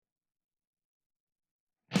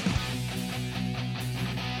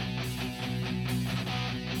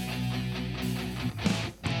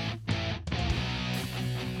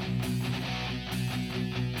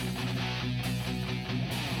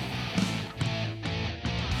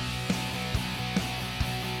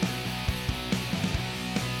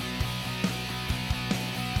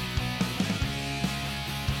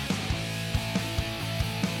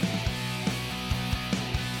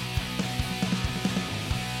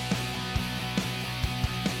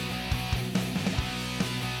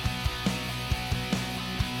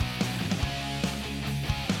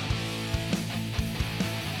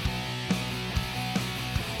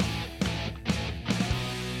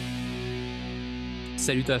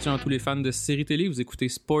Salutations à tous les fans de série télé. Vous écoutez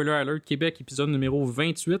Spoiler Alert Québec, épisode numéro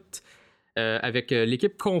 28, avec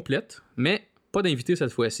l'équipe complète, mais pas d'invité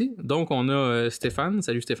cette fois-ci. Donc, on a Stéphane.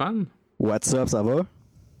 Salut Stéphane. What's up, ça va?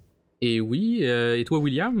 Et oui, et toi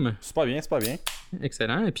William? Super bien.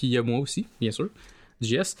 Excellent. Et puis, il y a moi aussi, bien sûr,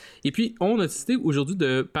 JS. Et puis, on a décidé aujourd'hui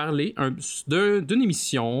de parler d'une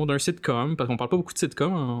émission, d'un sitcom, parce qu'on parle pas beaucoup de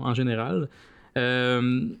sitcom en général,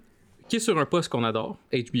 qui est sur un poste qu'on adore,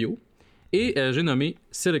 HBO. Et j'ai nommé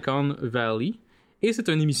Silicon Valley. Et c'est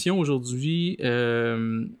une émission aujourd'hui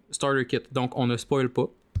Starter Kit. Donc, on ne spoil pas.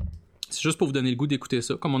 C'est juste pour vous donner le goût d'écouter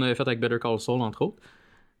ça, comme on avait fait avec Better Call Saul, entre autres.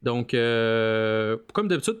 Donc, comme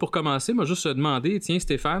d'habitude, pour commencer, moi, juste se demander, tiens,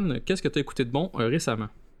 Stéphane, qu'est-ce que tu as écouté de bon récemment?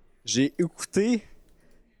 J'ai écouté...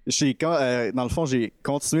 dans le fond, j'ai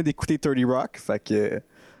continué d'écouter 30 Rock, fait que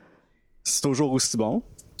c'est toujours aussi bon.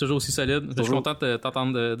 Toujours aussi solide. Je suis content de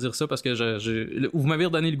t'entendre dire ça parce que vous m'avez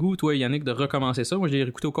redonné le goût, toi, Yannick, de recommencer ça. Moi, je l'ai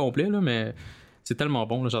réécouté au complet, là, mais c'est tellement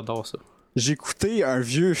bon, là, j'adore ça. J'ai écouté un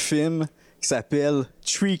vieux film qui s'appelle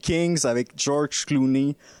Three Kings avec George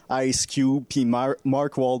Clooney, Ice Cube puis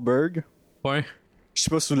Mark Wahlberg. Ouais. Je sais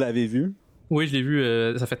pas si vous l'avez vu. Oui, je l'ai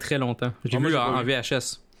vu, ça fait très longtemps. Je l'ai vu en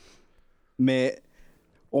VHS. Mais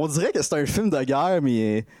on dirait que c'est un film de guerre,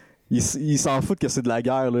 mais ils s'en foutent que c'est de la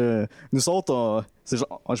guerre, là. Nous autres,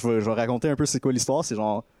 je vais raconter un peu c'est quoi l'histoire. C'est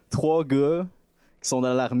genre 3 gars qui sont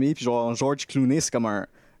dans l'armée, puis genre George Clooney, c'est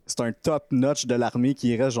un top notch de l'armée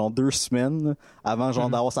qui reste genre 2 semaines avant genre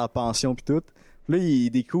d'avoir sa pension puis tout. Puis là, il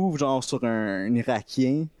découvre genre sur un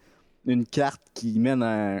Irakien une carte qui mène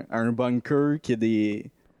à un bunker qui a des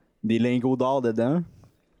lingots d'or dedans.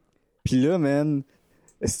 Puis là, man,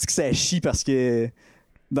 c'est que ça chie parce que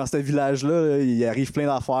dans ce village-là, là, il arrive plein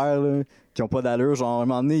d'affaires là, qui ont pas d'allure. Genre, à un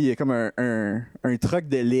moment donné, il y a comme un truck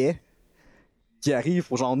de lait qui arrive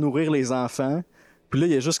pour genre nourrir les enfants. Puis là,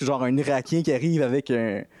 il y a juste genre un Irakien qui arrive avec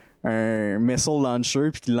un missile launcher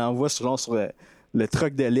puis qui l'envoie sur le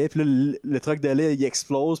truck de lait. Puis là, le truck de lait, il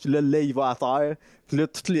explose. Puis là, le lait, il va à terre. Puis là,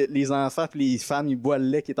 tous les enfants puis les femmes, ils boivent le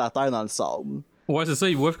lait qui est à terre dans le sable. Ouais, c'est ça.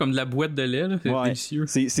 Ils boivent comme de la boîte de lait. Là. C'est délicieux.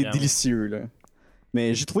 C'est délicieux, là.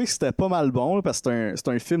 Mais j'ai trouvé que c'était pas mal bon là, parce que c'est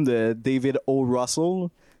un film de David O. Russell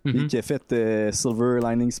qui a fait Silver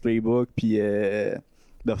Linings Playbook puis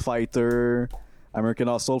The Fighter,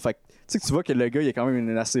 American Hustle. Fait que tu vois que le gars il a quand même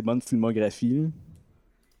une assez bonne filmographie.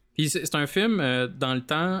 Puis c'est un film dans le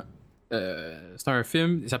temps. C'est un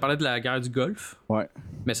film. Ça parlait de la guerre du Golfe. Ouais.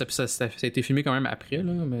 Mais ça a été filmé quand même après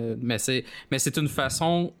là. Mais c'est une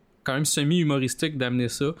façon quand même semi-humoristique d'amener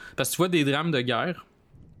ça. Parce que tu vois des drames de guerre.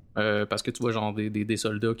 Parce que tu vois genre des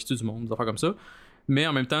soldats qui tuent du monde, des affaires comme ça. Mais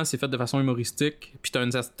en même temps, c'est fait de façon humoristique. Puis t'as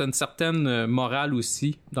une certaine morale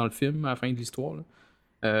aussi dans le film à la fin de l'histoire.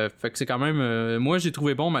 Là. Fait que c'est quand même... moi, j'ai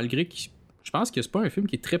trouvé bon malgré que je pense que c'est pas un film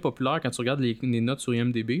qui est très populaire quand tu regardes les notes sur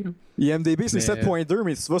IMDb. Là. IMDb, c'est 7.2,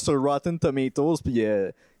 mais tu vas sur Rotten Tomatoes puis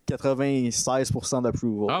 96%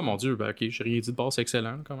 d'approval. Ah mon Dieu, ben ok, j'ai rien dit de base, c'est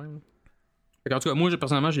excellent quand même. En tout cas, moi,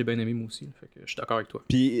 personnellement, j'ai bien aimé moi aussi. Fait que je suis d'accord avec toi.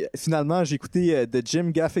 Puis finalement, j'ai écouté The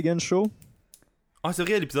Jim Gaffigan Show. Ah, c'est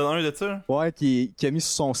vrai, l'épisode 1 de ça? Ouais, qui a mis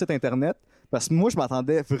sur son site internet. Parce que moi, je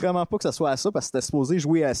m'attendais vraiment pas que ça soit à ça parce que c'était supposé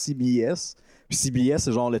jouer à CBS. Puis CBS,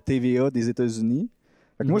 c'est genre le TVA des États-Unis.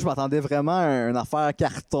 Fait que moi, je m'attendais vraiment à une affaire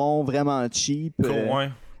carton, vraiment cheap.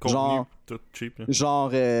 Ouais, genre, tout cheap. Là.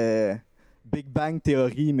 Genre Big Bang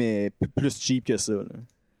Theory, mais plus cheap que ça. Là.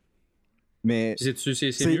 Mais c'est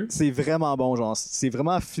mieux? C'est vraiment bon, genre. C'est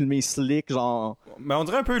vraiment filmé slick, genre. Mais on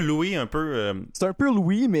dirait un peu Louis, un peu... C'est un peu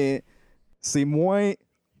Louis, mais c'est moins...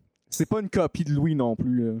 C'est pas une copie de Louis non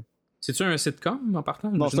plus, là. C'est-tu un sitcom en partant?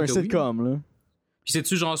 Non, c'est un sitcom, là. Puis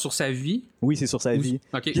c'est-tu genre sur sa vie? Oui, c'est sur sa vie.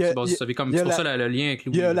 Ok, c'est bon, c'est comme c'est pour ça le lien avec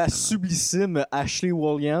Louis. Il y a la sublissime Ashley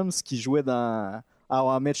Williams qui jouait dans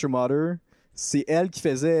How I Met Your Mother. C'est elle qui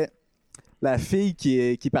faisait la fille qui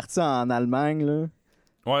est partie en Allemagne, là.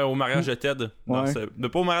 Ouais, au mariage de Ted. Pas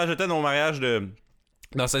au mariage de Ted, mais au mariage de...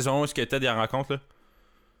 Dans saison 1, ce que Ted il la rencontre, là.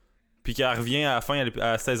 Puis qu'elle revient à la fin,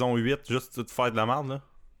 à saison 8, juste de faire de la merde, là.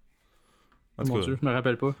 Mon Dieu, je me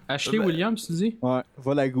rappelle pas. Ashley Williams, tu dis? Ouais,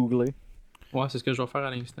 va la googler. Ouais, c'est ce que je vais faire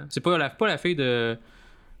à l'instant. C'est pas la fille de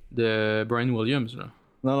Brian Williams, là.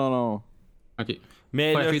 Non. Ok.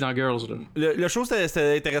 Mais pas la fille dans Girls, là. Le show,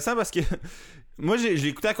 c'était intéressant parce que... moi, j'ai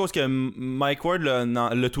écouté à cause que Mike Ward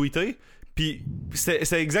l'a tweeté. Puis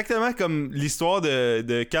c'est exactement comme l'histoire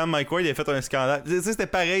de quand Mike Ward a fait un scandale. Tu sais, c'était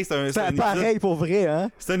pareil. C'était pareil pour vrai, hein?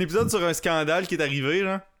 C'est un épisode sur un scandale qui est arrivé,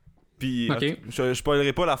 là. Puis je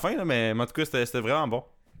spoilerai pas la fin, là, mais en tout cas, c'était vraiment bon.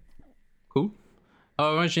 Cool.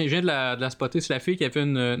 Ah ouais, je viens de la spotter. C'est la fille qui a fait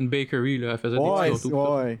une bakery, là. Elle faisait des petits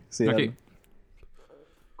autos. Ouais, c'est elle.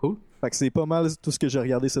 Cool. Fait que c'est pas mal tout ce que j'ai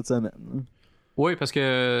regardé cette semaine. Oui, parce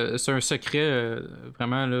que c'est un secret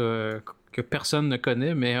vraiment là, que personne ne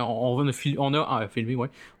connaît, mais on a filmé, ouais.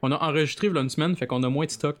 On a enregistré il y a une semaine, fait qu'on a moins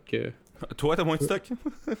de stock. Toi, t'as moins de stock?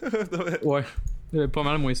 Ouais, pas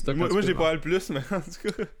mal moins de stock. Moi j'ai pas le plus, mais en tout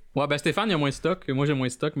cas. Ouais, ben Stéphane, il y a moins de stock, moi j'ai moins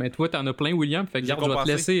de stock, mais toi t'en as plein, William. Fait que J'ai regarde,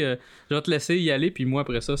 je vais te laisser y aller, puis moi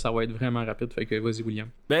après ça va être vraiment rapide. Fait que vas-y, William.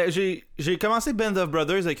 Ben, j'ai commencé Band of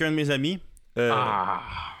Brothers avec un de mes amis.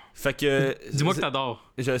 Fait que. Dis-moi que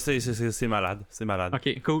t'adores. Je sais, c'est malade. C'est malade.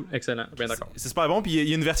 Ok, cool, excellent. Ben d'accord. C'est super bon. Puis il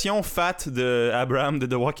y a une version fat de Abraham de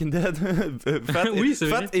The Walking Dead. Oui, c'est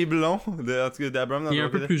vrai. Fat et blond en tout cas, d'Abraham dans Il est The un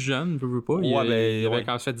Walking peu plus jeune, je veux pas. Il avait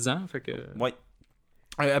quand même fait 10 ans. Fait que... Ouais.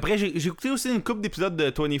 Après, j'ai écouté aussi une couple d'épisodes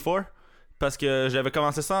de 24 parce que j'avais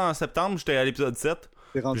commencé ça en septembre. J'étais à l'épisode 7.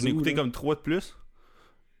 Je l'ai écouté comme 3 de plus.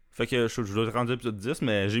 Fait que je dois être rendu à l'épisode 10,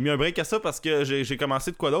 mais j'ai mis un break à ça parce que j'ai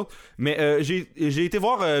commencé de quoi d'autre. Mais j'ai été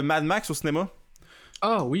voir Mad Max au cinéma.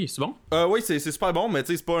 Ah oui, c'est bon? Oui, c'est super bon, mais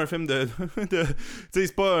tu sais, c'est pas un film tu sais,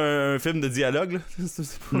 c'est pas un film de dialogue, là.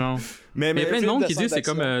 Non. Mais il y a plein de monde qui dit que c'est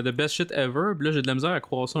d'action. comme the best shit ever, pis là j'ai de la misère à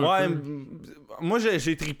croire ça un peu. Moi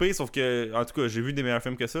j'ai trippé, sauf que, en tout cas, j'ai vu des meilleurs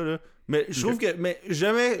films que ça, là. Mais je trouve que, mais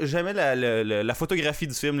jamais la photographie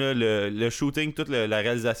du film, là, le shooting, toute la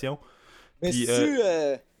réalisation. Mais Puis, c'est-tu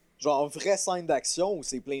genre vraie scène d'action ou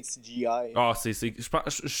c'est plein de CGI? Ah, je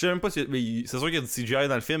sais même pas si. Mais c'est sûr qu'il y a du CGI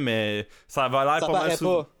dans le film, mais ça va l'air Ça pas mal paraît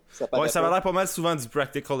souvent. pas. Ça va l'air pas mal souvent du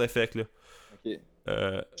practical effect, là. Ok.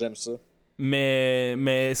 J'aime ça.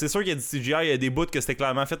 Mais c'est sûr qu'il y a du CGI, il y a des bouts que c'était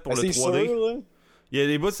clairement fait pour le 3D. Sûr, là. Il y a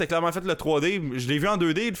des bouts que c'était clairement fait le 3D. Je l'ai vu en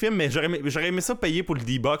 2D le film, mais j'aurais aimé ça payer pour le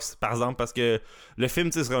D-Box, par exemple, parce que le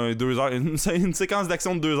film, tu sais, serait un 2 heures, une séquence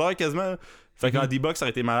d'action de 2 heures quasiment. Là. Fait qu'en D-Box, ça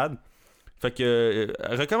aurait été malade. Fait que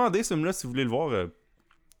recommandez ce film-là si vous voulez le voir.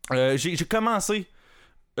 J'ai commencé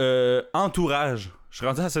Entourage. Je suis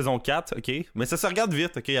rendu à la saison 4, ok? Mais ça se regarde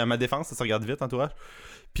vite, ok? À ma défense, ça se regarde vite, Entourage.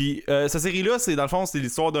 Puis cette série-là, c'est dans le fond, c'est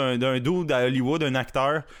l'histoire d'un dude à Hollywood, un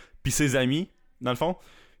acteur, puis ses amis, dans le fond.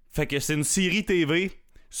 Fait que c'est une série TV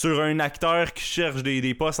sur un acteur qui cherche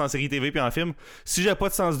des postes en série TV puis en film. Si j'ai pas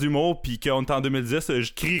de sens d'humour puis qu'on est en 2010,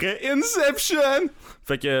 je crierais Inception!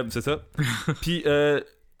 Fait que c'est ça. Puis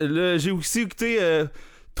là, j'ai aussi écouté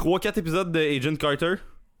 3-4 épisodes de Agent Carter.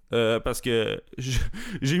 Parce que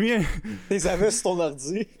j'ai mis un... T'es avais sur ton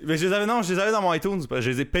ordi. Mais je les avais dans mon iTunes. Je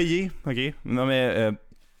les ai payés, ok? Non, mais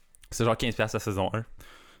c'est genre 15$ la saison 1.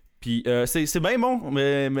 Puis c'est bien bon,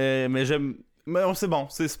 mais j'aime... Mais c'est bon,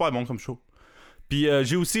 c'est super bon comme show. Puis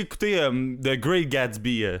j'ai aussi écouté The Great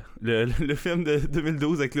Gatsby, le film de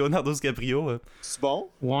 2012 avec Leonardo DiCaprio. C'est bon?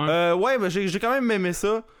 Ouais, mais j'ai quand même aimé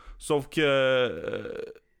ça. Sauf que...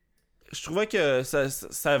 je trouvais que ça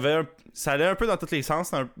allait un peu dans tous les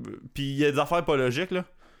sens. Puis il y a des affaires pas logiques, là.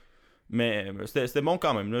 Mais c'était bon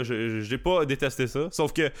quand même, là. J'ai pas détesté ça.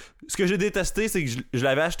 Sauf que ce que j'ai détesté, c'est que je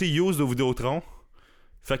l'avais acheté used au Vidéotron.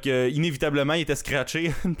 Fait que, inévitablement, il était scratché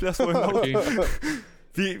à une place ou une autre.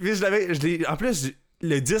 puis en plus,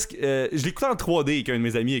 le disque, je l'écoutais en 3D avec un de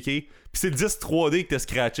mes amis, ok? Puis c'est le disque 3D qui était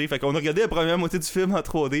scratché. Fait qu'on a regardé la première moitié du film en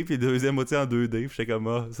 3D, puis la deuxième moitié en 2D. Puis j'étais comme,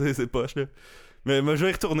 ah, c'est poche, là. Mais je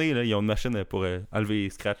vais y retourner, là. Ils ont une machine pour enlever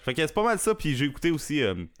les scratch. Fait que c'est pas mal ça. Puis j'ai écouté aussi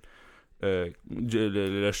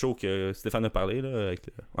le show que Stéphane a parlé, là.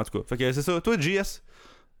 En tout cas, fait que c'est ça. Toi, JS?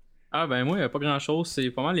 Ah ben moi, pas grand chose. C'est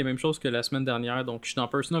pas mal les mêmes choses que la semaine dernière. Donc je suis dans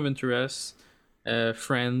Person of Interest,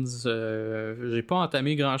 Friends. J'ai pas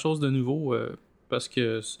entamé grand chose de nouveau parce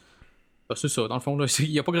que c'est ça. Dans le fond,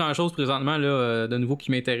 il y a pas grand chose présentement là, de nouveau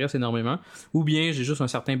qui m'intéresse énormément. Ou bien j'ai juste un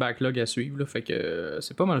certain backlog à suivre. Là, fait que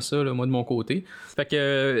c'est pas mal ça, là, moi de mon côté. Fait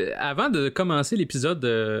que avant de commencer l'épisode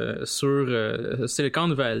sur Silicon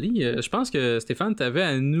Valley, je pense que Stéphane, t'avais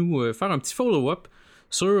à nous faire un petit follow-up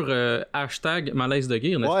sur hashtag malaise de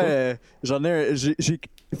gear, n'est-ce pas? J'ai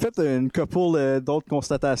fait une couple d'autres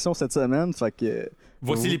constatations cette semaine, fait que...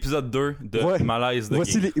 Voici l'épisode 2 de Malaise de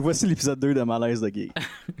gear. Voici l'épisode 2 de Malaise de gear.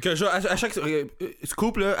 Que à chaque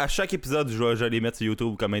scoop, là, à chaque épisode, je vais les mettre sur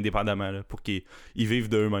YouTube comme indépendamment, là, pour qu'ils vivent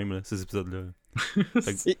d'eux-mêmes, là, ces épisodes-là.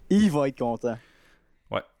 Et il va être content.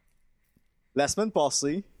 Ouais. La semaine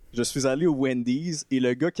passée, je suis allé au Wendy's et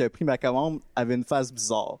le gars qui a pris ma commande avait une face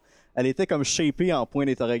bizarre. Elle était comme shapée en point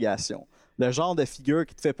d'interrogation. Le genre de figure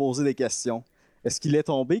qui te fait poser des questions. Est-ce qu'il est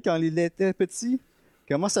tombé quand il était petit?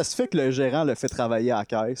 Comment ça se fait que le gérant le fait travailler à la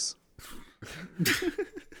caisse?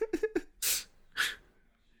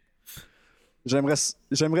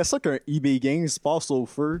 J'aimerais ça qu'un eBay Games passe au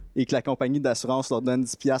feu et que la compagnie d'assurance leur donne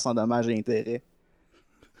 10$ en dommages et intérêts.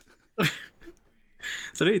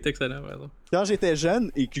 Celui-là est excellent, par exemple. Quand j'étais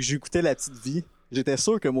jeune et que j'écoutais La Petite Vie, j'étais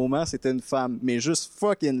sûr que Moment c'était une femme, mais juste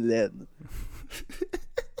fucking laide.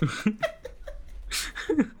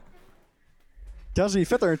 Quand j'ai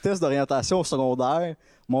fait un test d'orientation au secondaire,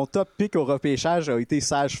 mon top pick au repêchage a été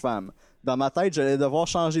sage-femme. Dans ma tête, j'allais devoir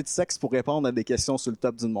changer de sexe pour répondre à des questions sur le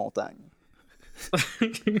top d'une montagne.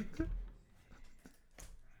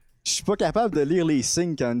 Je suis pas capable de lire les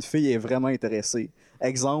signes quand une fille est vraiment intéressée.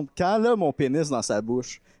 Exemple, quand elle a mon pénis dans sa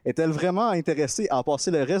bouche, est-elle vraiment intéressée à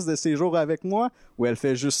passer le reste de ses jours avec moi ou elle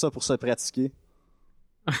fait juste ça pour se pratiquer?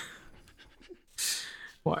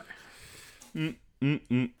 Ouais.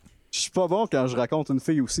 Je suis pas bon quand je raconte une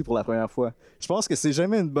fille aussi pour la première fois. Je pense que c'est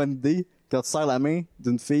jamais une bonne idée quand tu serres la main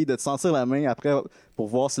d'une fille de te sentir la main après pour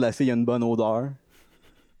voir si la fille a une bonne odeur.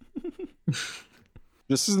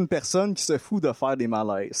 Je suis une personne qui se fout de faire des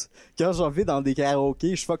malaises. Quand j'en vais dans des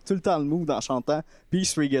karaokés, je fuck tout le temps le mood en chantant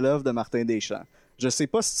Peace Reggae Love de Martin Deschamps. Je sais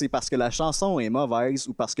pas si c'est parce que la chanson est mauvaise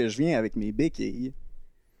ou parce que je viens avec mes béquilles.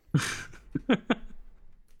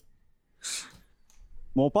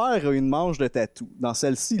 Mon père a une manche de tatou. Dans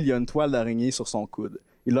celle-ci, il y a une toile d'araignée sur son coude.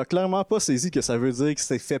 Il a clairement pas saisi que ça veut dire qu'il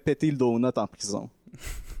s'est fait péter le donut en prison.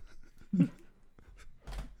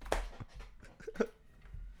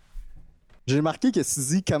 J'ai remarqué que si tu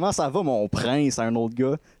dis « Comment ça va, mon prince » à un autre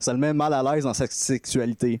gars, ça le met mal à l'aise dans sa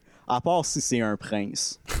sexualité. À part si c'est un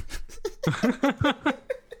prince.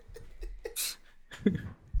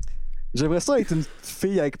 J'aimerais ça être une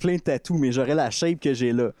fille avec plein de tatous, mais j'aurais la shape que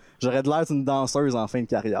j'ai là. J'aurais de l'air d'une danseuse en fin de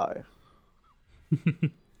carrière.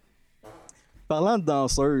 Parlant de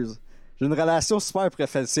danseuse, j'ai une relation super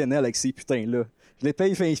professionnelle avec ces putains-là. Je les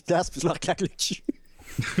paye 20$ puis je leur claque le cul.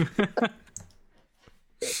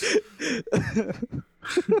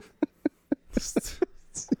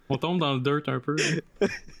 On tombe dans le dirt un peu.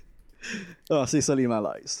 Ah, c'est ça les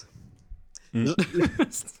malaises.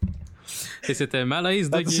 Et c'était malaise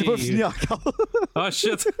de guerre. C'est pas fini encore. Ah,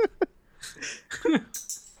 shit.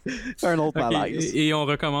 Un autre Okay, malaise. et on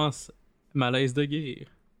recommence. Malaise de guerre.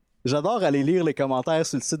 J'adore aller lire les commentaires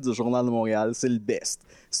sur le site du Journal de Montréal. C'est le best.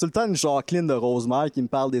 C'est tout le temps une Jacqueline de Rosemère qui me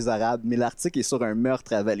parle des Arabes, mais l'article est sur un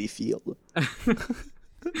meurtre à Valleyfield.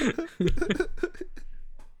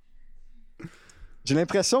 J'ai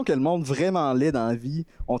l'impression que le monde vraiment laid dans la vie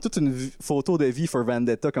ont toute une photo de vie for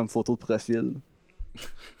Vendetta comme photo de profil.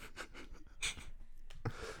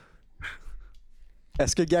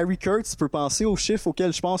 Est-ce que Gary Kurtz peut penser aux chiffres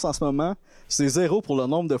auxquels je pense en ce moment? C'est 0 pour le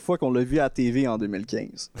nombre de fois qu'on l'a vu à la TV en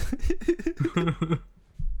 2015.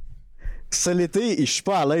 C'est l'été et je suis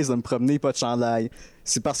pas à l'aise de me promener pas de chandail.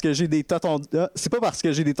 C'est parce que j'ai des totons. C'est pas parce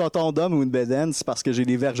que j'ai des totons d'homme ou une bedaine, c'est parce que j'ai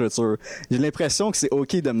des vergetures. J'ai l'impression que c'est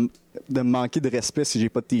ok de me manquer de respect si j'ai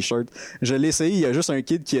pas de t-shirt. Je l'ai essayé, il y a juste un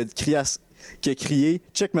kid qui a crié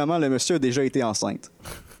check maman, le monsieur a déjà été enceinte.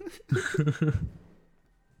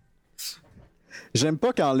 J'aime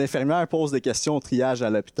pas quand l'infirmière pose des questions au triage à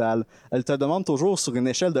l'hôpital. Elle te demande toujours sur une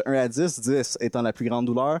échelle de 1 à 10, 10 étant la plus grande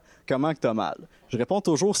douleur, comment que t'as mal. Je réponds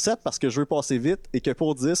toujours 7 parce que je veux passer vite et que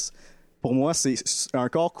pour 10, pour moi, c'est un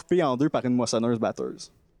corps coupé en deux par une moissonneuse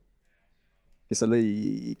batteuse. Et celle-là,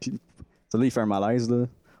 il fait un malaise, là.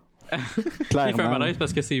 Clairement. Il fait un malaise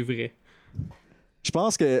parce que c'est vrai. Je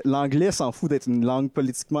pense que l'anglais s'en fout d'être une langue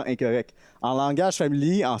politiquement incorrecte. En langage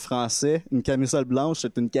familier, en français, une camisole blanche,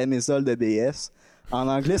 c'est une camisole de BS. En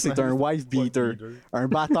anglais, c'est un wife beater, un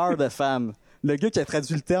batteur de femmes. Le gars qui a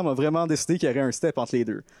traduit le terme a vraiment décidé qu'il y aurait un step entre les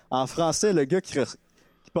deux. En français, le gars qui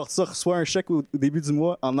porte ça reçoit un chèque au début du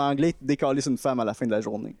mois. En anglais, il décalisse une femme à la fin de la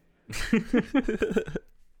journée.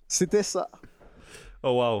 C'était ça.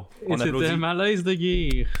 Oh wow. On c'était applaudit. malaise de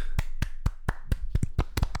guerre.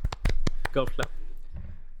 Golf clap.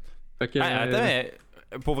 Fait que, Attends, mais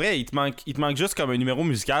pour vrai, il te manque juste comme un numéro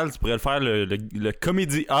musical. Tu pourrais le faire le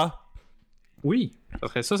comédie A. Oui,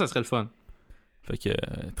 ça serait le fun. Fait que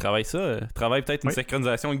travaille ça. Travaille peut-être une Oui.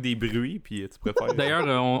 synchronisation avec des bruits, puis tu pourrais faire. D'ailleurs,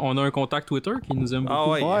 on a un contact Twitter qui nous aime beaucoup. Ah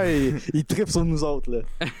ouais. Ouais, il tripe sur nous autres, là.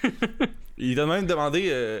 Il t'a même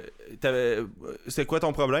demandé c'est quoi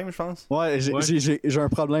ton problème, je pense. Ouais, j'ai un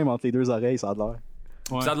problème entre les deux oreilles, ça a l'air.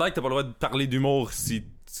 Ouais. Ça a l'air que t'as pas le droit de parler d'humour si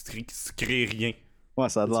tu crées rien. Ouais,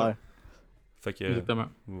 ça a l'air. Fait que Exactement.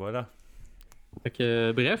 voilà. Fait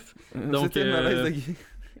que, bref. Donc, C'était malaise de guerre.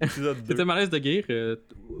 Épisode 2. C'était malaise de guerre.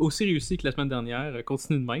 Aussi réussi que la semaine dernière.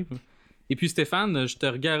 Continue de même. Et puis Stéphane, je te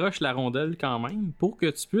regaroche la rondelle quand même pour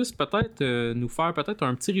que tu puisses peut-être nous faire peut-être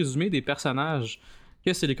un petit résumé des personnages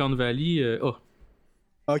que Silicon Valley a.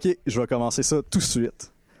 Ok, je vais commencer ça tout de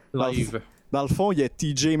suite. Live. Dans le fond, il y a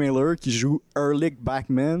TJ Miller qui joue Ehrlich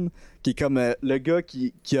Backman, qui est comme le gars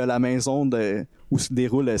qui a la maison où se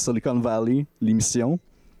déroule Silicon Valley, l'émission.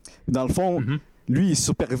 Dans le fond, lui, il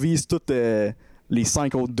supervise toutes les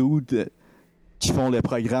 5 autres dudes qui font le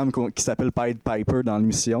programme qui s'appelle Pied Piper dans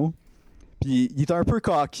l'émission. Puis il est un peu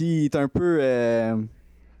cocky, il est un peu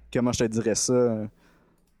comment je te dirais ça,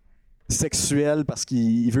 sexuel parce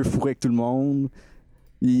qu'il veut fourrer avec tout le monde.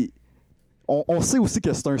 On sait aussi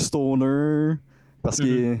que c'est un stoner parce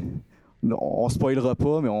que on spoilera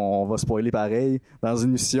pas, mais on va spoiler pareil. Dans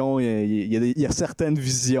une mission, il y a certaines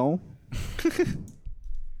visions.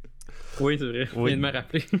 Oui, c'est vrai. Je viens de me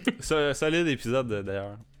rappeler. Solide épisode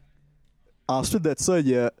d'ailleurs. Ensuite de ça, il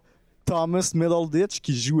y a Thomas Middleditch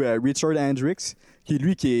qui joue Richard Hendricks, qui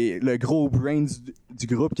est le gros brain du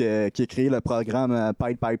groupe qui a créé le programme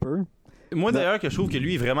Pied Piper. Moi d'ailleurs, que je trouve que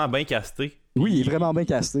lui est vraiment bien casté. Oui, il est vraiment bien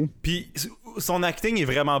casté. Puis son acting est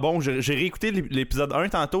vraiment bon. J'ai réécouté l'épisode 1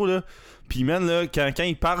 tantôt, là. Puis man, là, quand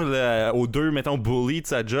il parle aux deux, mettons, bully de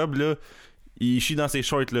sa job, là, il chie dans ses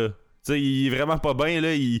shorts, là. Tu sais, il est vraiment pas bien,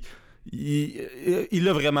 là. Il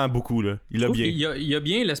l'a vraiment beaucoup, là. Il l'a bien. Il y a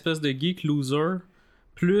bien l'espèce de geek loser,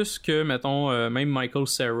 plus que, mettons, même Michael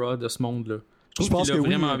Cera de ce monde-là. Je trouve qu'il l'a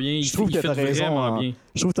vraiment bien. Je trouve que t'as raison.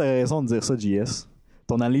 Je trouve que t'as raison de dire ça, JS.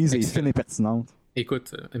 Ton analyse est fine et pertinente.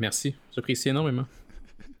 Écoute, merci. J'apprécie énormément.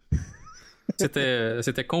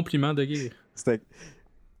 C'était compliment de guerre.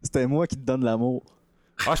 C'était moi qui te donne l'amour.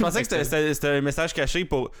 Ah, je pensais que c'était un message caché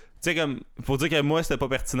pour dire que moi c'était pas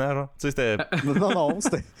pertinent, genre. Tu sais, c'était. Non,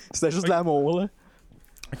 c'était juste de l'amour, là.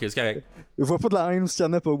 Ok, c'est correct. Je vois pas de la haine s'il y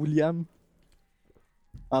en a pas, William.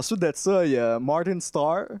 Ensuite de ça, il y a Martin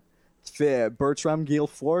Starr qui fait Bertram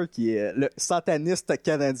Guilford, qui est le sataniste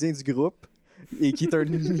canadien du groupe et qui est un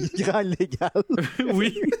immigrant illégal.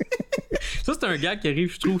 Oui. Ça, c'est un gars qui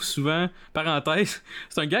arrive, je trouve, souvent. Parenthèse,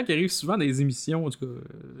 c'est un gars qui arrive souvent dans les émissions. En tout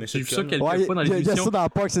cas, j'ai vu ça quelques fois dans les émissions. Il y a ça dans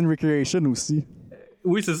Parks and Recreation aussi.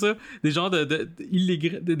 Oui, c'est ça. Des genres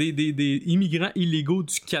des immigrants illégaux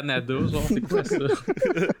du Canada. Genre, c'est quoi ça?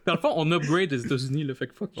 Dans le fond, on upgrade les États-Unis, là. Fait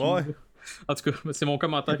que fuck you. Ouais. En tout cas, c'est mon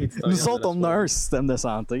commentaire éditorial. Nous autres, on a un système de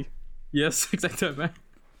santé. Yes, exactement.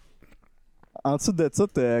 En dessous de ça,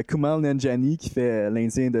 t'as Kumail Nanjiani qui fait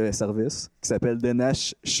l'Indien de service, qui s'appelle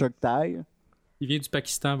Dinesh Shoktai. Il vient du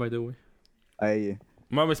Pakistan, by the way. Hey.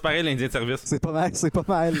 Moi, mais c'est pareil, l'Indien de service. C'est pas mal.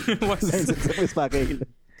 Ouais, L'Indien de service, pareil. Là.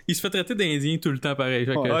 Il se fait traiter d'Indien tout le temps, pareil.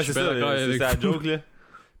 Ouais, c'est ça, c'est la joke, là.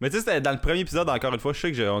 Mais tu sais, c'était dans le premier épisode, encore une fois, je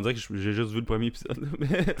sais que on dirait que j'ai juste vu le premier épisode, là.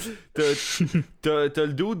 Mais t'as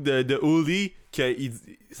le dude de Oli,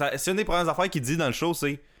 c'est une des premières affaires qu'il dit dans le show,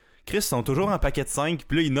 c'est Chris, ils sont toujours en paquet de 5,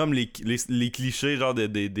 puis là, ils nomment les clichés, genre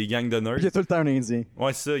des gangs de nerds. Il y a tout le temps un Indien.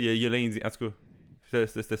 Ouais, c'est ça, il y a l'Indien. En tout cas,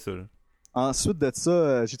 c'était ça, là. Ensuite de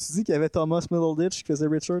ça, j'ai-tu dit qu'il y avait Thomas Middleditch qui faisait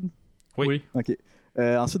Richard? Oui. Ok.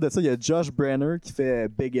 Ensuite de ça, il y a Josh Brenner qui fait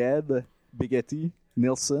Big Ed, Biggetti,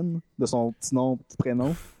 Nielsen, de son petit nom, petit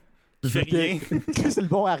prénom. Qui fait rien. C'est le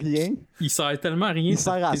bon à rien. Il sert tellement à rien. Il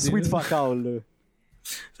sert à Sweet Fuck All, là.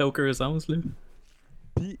 Ça n'a aucun sens, là.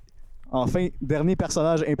 Puis, enfin, dernier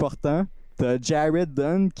personnage important, t'as Jared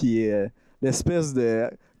Dunn, qui est l'espèce de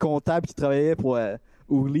comptable qui travaillait pour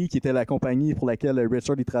Uli, qui était la compagnie pour laquelle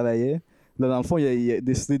Richard il travaillait. Là, dans le fond, il a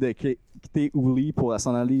décidé de quitter Uli pour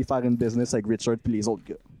s'en aller faire une business avec Richard puis les autres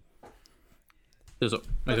gars. C'est ça,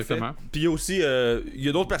 exactement. Puis il y a aussi il y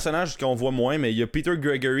a d'autres personnages qu'on voit moins, mais il y a Peter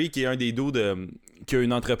Gregory qui est un des dudes qui a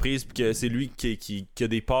une entreprise, puis que c'est lui qui a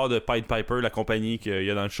des parts de Pied Piper, la compagnie qu'il y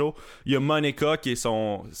a dans le show. Il y a Monica qui est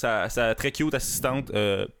sa très cute assistante.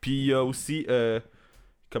 Puis il y a aussi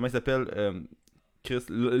comment il s'appelle Chris,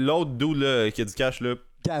 l'autre dude là, qui a du cash là.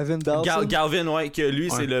 Gavin Belson. Galvin, ouais, que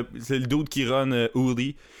lui c'est le dude qui run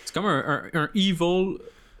Uli. C'est comme un evil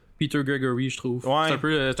Peter Gregory, je trouve. Ouais.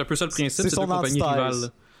 C'est un peu ça le principe, c'est son deux compagnies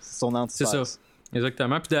rivales. C'est son antithèse. C'est ça,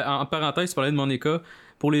 exactement. Puis en parenthèse, tu parlais de Monica.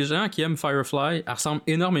 Pour les gens qui aiment Firefly, elle ressemble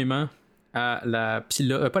énormément à la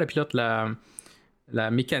pilote, pas la pilote,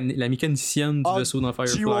 la mécanicienne du vaisseau dans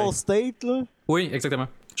Firefly. Jewel State, là? Oui, exactement.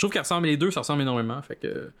 Je trouve qu'elle ressemble, les deux, ça ressemble énormément. Fait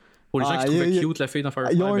que pour les gens qui trouvaient cute la fille dans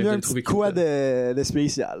Firefly, ils ont eu ben, un petit quoi de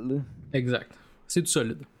spécial, là. Exact. C'est du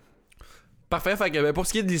solide. Parfait. Fait que pour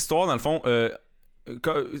ce qui est de l'histoire, dans le fond,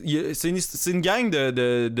 c'est une gang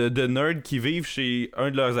de nerds qui vivent chez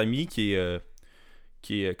un de leurs amis qui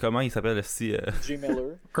est comment il s'appelle aussi Jay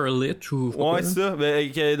Miller. Hurlit ou ouais, c'est ça.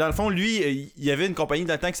 Dans le fond, lui, il y avait une compagnie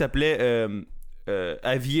dans le temps qui s'appelait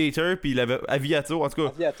Aviator, puis il avait Aviato, en tout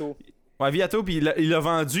cas. Aviato, puis il l'a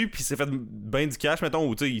vendu, puis il s'est fait ben du cash, mettons,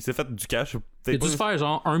 ou tu sais, il s'est fait du cash. Il a dû se faire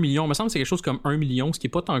genre 1 million. Il me semble que c'est quelque chose comme 1 million, ce qui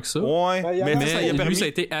est pas tant que ça. Ouais, mais ça, il a permis... lui, ça a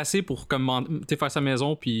été assez pour comme, faire sa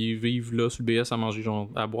maison, puis vivre là sur le BS à manger, genre,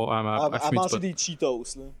 à boire, à manger des Cheetos,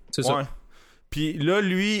 là. C'est ça. Ouais. Puis là,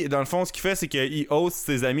 lui, dans le fond, ce qu'il fait, c'est qu'il host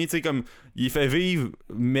ses amis, tu sais, comme, il fait vivre,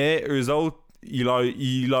 mais eux autres, ils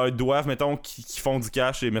leur doivent, mettons, qu'ils font du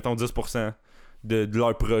cash et, mettons, 10%. de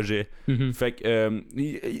leur projet. Fait que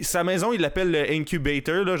sa maison, il l'appelle le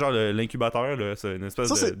incubator, là, genre l'incubateur, là, c'est une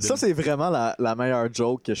espèce ça, c'est vraiment la meilleure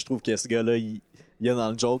joke que je trouve que ce gars-là, il y a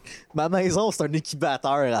dans le joke. Ma maison, c'est un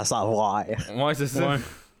incubateur à savoir. Ouais, c'est ça. Ouais.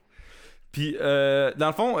 Puis, dans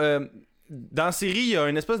le fond, dans la série, il y a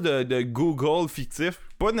une espèce de Google fictif.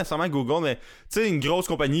 Pas nécessairement Google, mais tu sais, une grosse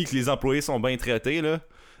compagnie que les employés sont bien traités, là.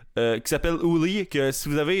 Qui s'appelle Aussi, que si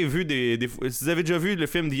vous avez vu si vous avez déjà vu le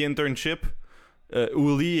film The Internship,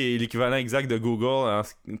 Aussi est l'équivalent exact de Google,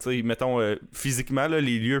 tu sais, mettons physiquement, là,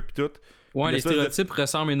 les lieux pis tout. Ouais, les stéréotypes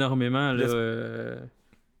ressemblent énormément, là.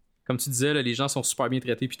 Comme tu disais, là, les gens sont super bien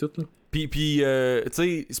traités pis tout, là. Puis tu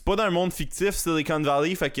sais, c'est pas dans un monde fictif, Silicon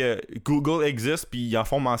Valley, fait que Google existe, puis ils en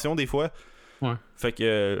font mention des fois. Ouais. Fait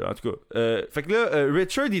que, en tout cas. Fait que là,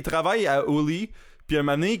 Richard, il travaille à Oli, puis un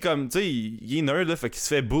moment donné, comme, tu sais, il est nerd, là, fait qu'il se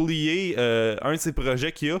fait bullier un de ses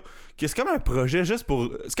projets qu'il a, que c'est comme un projet juste pour...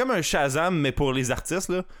 C'est comme un Shazam, mais pour les artistes,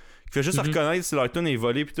 là, qui fait juste reconnaître si leur tune est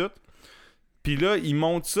volée, puis tout. Puis là, il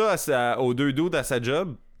monte ça aux deux dudes à sa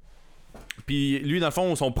job. Puis lui, dans le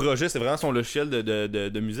fond, son projet, c'est vraiment son logiciel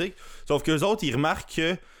de musique. Sauf qu'eux autres, ils remarquent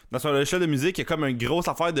que dans son logiciel de musique, il y a comme une grosse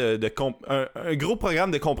affaire un gros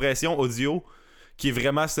programme de compression audio qui est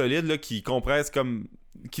vraiment solide, là, qui compresse comme...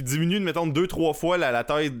 qui diminue, mettons, 2-3 fois la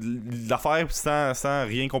taille de l'affaire sans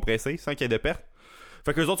rien compresser, sans qu'il y ait de perte.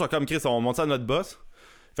 Fait que les autres sont comme Chris, on monte ça à notre boss.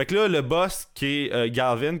 Fait que là, le boss qui est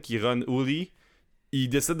Galvin, qui run Uli, il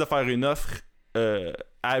décide de faire une offre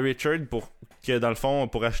à Richard que dans le fond,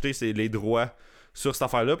 pour acheter les droits sur cette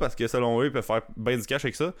affaire-là, parce que selon eux, ils peuvent faire bien du cash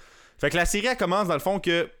avec ça. Fait que la série, elle commence dans le fond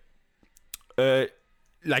que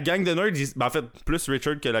la gang de nerds, en fait, plus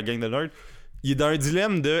Richard que la gang de nerds, il est dans un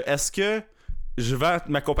dilemme de est-ce que je vends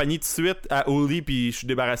ma compagnie tout de suite à Oli puis je suis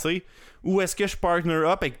débarrassé, ou est-ce que je partner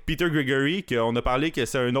up avec Peter Gregory, qu'on a parlé que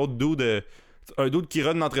c'est un autre dude qui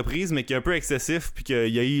run une entreprise mais qui est un peu excessif puis qu'il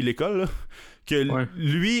a eu l'école là. Que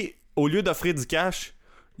lui, au lieu d'offrir du cash,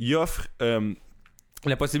 il offre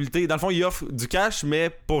la possibilité, dans le fond il offre du cash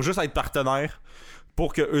mais pour juste être partenaire,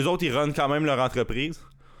 pour que eux autres ils runnent quand même leur entreprise.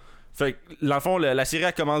 Fait que dans le fond la série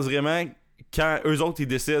elle commence vraiment quand eux autres ils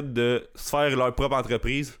décident de se faire leur propre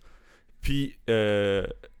entreprise, puis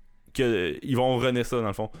qu'ils vont runner ça dans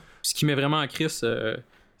le fond. Ce qui met vraiment en crise,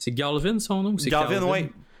 c'est Galvin son nom ou c'est Galvin,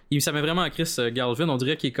 ouais. Ça met vraiment en crise Galvin, on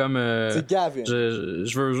dirait qu'il est comme c'est Gavin.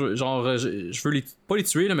 Je veux pas les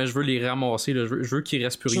tuer là, mais je veux les ramasser là. Je veux qu'il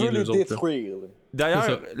reste plus rien les autres. Détruire.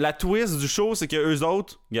 D'ailleurs, la twist du show, c'est que eux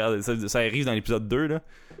autres, regarde, ça arrive dans l'épisode 2 là.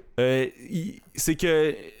 C'est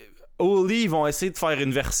que Oli, ils vont essayer de faire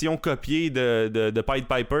une version copiée de Pied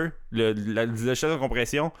Piper, le logiciel de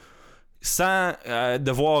compression, sans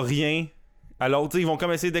devoir rien à l'autre. Ils vont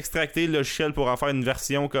comme essayer d'extracter le logiciel pour en faire une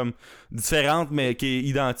version comme différente mais qui est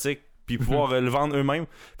identique, puis pouvoir le vendre eux-mêmes.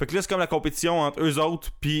 Fait que là, c'est comme la compétition entre eux autres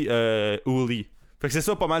puis Oli. Fait que c'est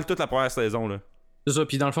ça pas mal toute la première saison là. C'est ça,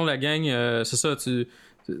 puis dans le fond la gang, c'est ça, je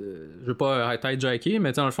veux pas être jacké,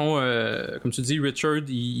 mais dans le fond, comme tu dis, Richard,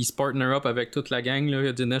 il se partner up avec toute la gang,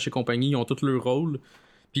 là, Dinesh et compagnie, ils ont tout leur rôle.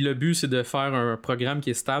 Puis le but, c'est de faire un programme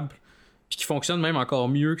qui est stable, puis qui fonctionne même encore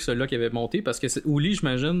mieux que celui-là qui avait monté, parce que Oli,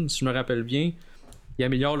 j'imagine, si je me rappelle bien, ils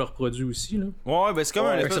améliorent leurs produits aussi. Là. Ouais, ben c'est comme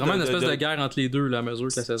c'est vraiment une espèce de guerre entre les deux, là, à mesure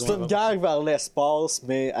que la saison c'est une guerre vers l'espace,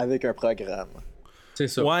 mais avec un programme. C'est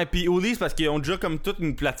ça. Ouais, puis Oli, c'est parce qu'ils ont déjà comme toute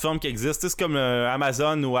une plateforme qui existe. C'est comme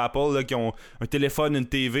Amazon ou Apple là, qui ont un téléphone, une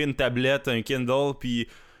TV, une tablette, un Kindle, puis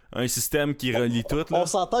un système qui relie tout. Là. On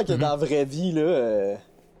s'entend que dans la vraie vie, là,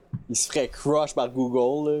 il se ferait crush par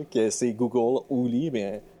Google, là, que c'est Google Oli,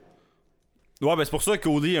 mais... Ouais, ben c'est pour ça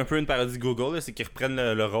qu'Oli est un peu une parodie de Google, là, c'est qu'ils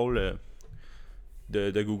reprennent le rôle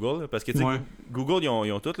de Google. Là, parce que tu sais, Google, ils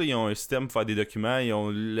ont tout. Là, ils ont un système pour faire des documents, ils ont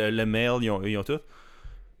le mail, ils ont tout.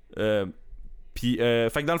 Puis,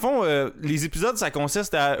 fait que dans le fond, les épisodes, ça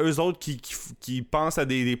consiste à eux autres qui pensent à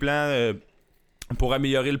des plans pour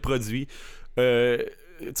améliorer le produit. Tu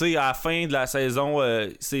sais, à la fin de la saison,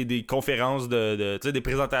 c'est des conférences tu sais, des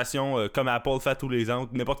présentations comme Apple fait tous les ans,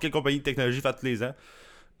 n'importe quelle compagnie de technologie fait tous les ans.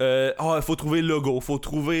 Il faut trouver le logo, faut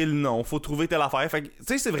trouver le nom, faut trouver telle affaire. Fait que, tu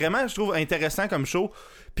sais, c'est vraiment, je trouve, intéressant comme show.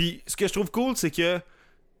 Puis, ce que je trouve cool, c'est que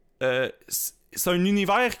c'est un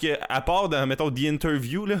univers que, à part dans, mettons, The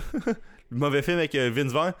Interview, là, le mauvais film avec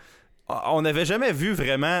Vince Vaughn, on n'avait jamais vu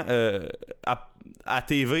vraiment à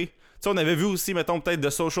TV. Tu sais, on avait vu aussi, mettons, peut-être The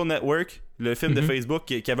Social Network, le film de Facebook,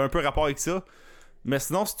 qui avait un peu rapport avec ça. Mais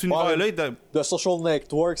sinon, cet univers-là... The Social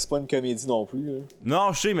Network, c'est pas une comédie non plus. Là.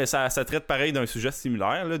 Non, je sais, mais ça traite pareil d'un sujet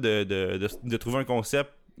similaire, là, de trouver un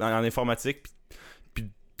concept en informatique, puis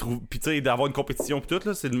tu sais, d'avoir une compétition, puis tout,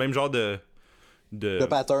 là, c'est le même genre de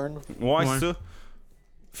pattern. Ouais, c'est ça.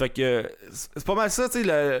 Fait que c'est pas mal ça, tu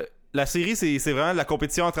sais, la série, c'est vraiment de la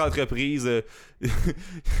compétition entre entreprises. Il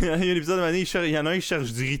y a un épisode de l'année, il y en a un qui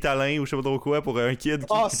cherche du Ritalin ou je sais pas trop quoi pour un kid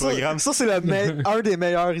qui programme. Ça, c'est un des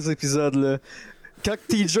meilleurs épisodes, là. Quand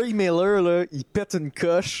TJ Miller, là, il pète une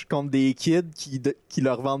coche contre des kids qui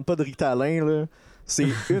leur vendent pas de Ritalin, là, c'est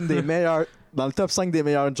une des meilleures... Dans le top 5 des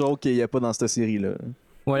meilleurs jokes qu'il y a pas dans cette série-là.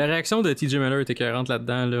 Ouais, la réaction de TJ Miller était cohérente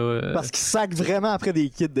là-dedans. Là, Parce qu'il sac vraiment après des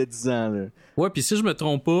kids de 10 ans. Là. Ouais, puis si je me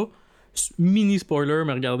trompe pas, mini spoiler,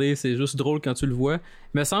 mais regardez, c'est juste drôle quand tu le vois.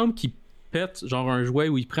 Il me semble qu'il pète genre un jouet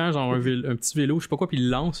où il prend genre un petit vélo, je sais pas quoi, puis il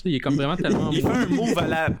le lance. Là, il est comme vraiment tellement... Il fait un move à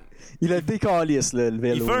la... Il a décalisse, là, le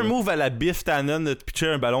vélo. Il fait un move à la Biff Tannen de pitcher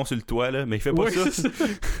un ballon sur le toit, là, mais il fait pas ça.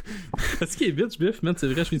 Parce qu'il est bitch, Biff, man, c'est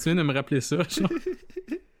vrai, je me souviens de me rappeler ça.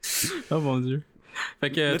 Oh mon dieu.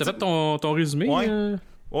 Fait que t'as fait ton résumé?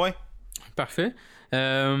 Ouais. Parfait.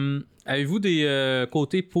 Avez-vous des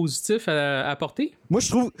côtés positifs à apporter? Moi, je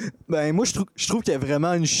trouve qu'il y a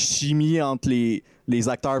vraiment une chimie entre les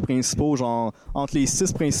acteurs principaux, genre entre les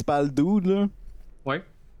 6 principales dudes, là. Ouais.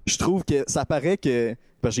 Je trouve que ça paraît que...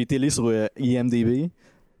 Parce que j'ai été allé sur IMDb,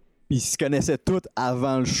 ils se connaissaient tous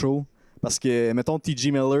avant le show. Parce que, mettons,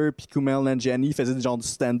 T.J. Miller puis Kumail Nanjiani faisaient genre du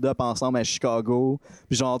stand-up ensemble à Chicago.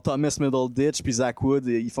 Puis genre Thomas Middleditch puis Zach Wood,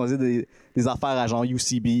 ils faisaient des affaires à genre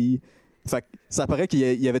UCB. Fait que ça paraît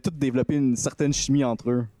qu'ils avaient tous développé une certaine chimie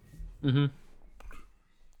entre eux. Mm-hmm.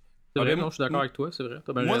 C'est vrai, non, je suis d'accord avec toi, c'est vrai.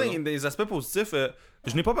 Moi, des aspects positifs,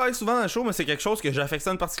 je n'ai pas parlé souvent dans le show, mais c'est quelque chose que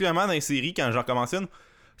j'affectionne particulièrement dans les séries quand j'en commence une.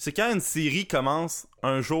 C'est quand une série commence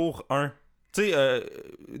un jour 1. Tu sais,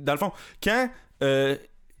 dans le fond, quand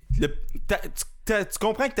tu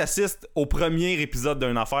comprends que tu assistes au premier épisode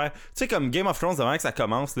d'une affaire, tu sais, comme Game of Thrones, avant que ça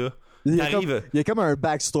commence, là. Il y a comme un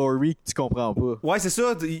backstory que tu comprends pas. Ouais, c'est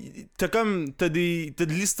ça. T'as de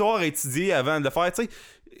l'histoire à étudier avant de le faire, tu sais.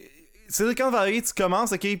 C'est quand tu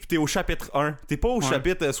commences, ok, pis t'es au chapitre 1. T'es pas au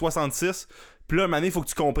chapitre 66. Puis là, un moment donné, il faut que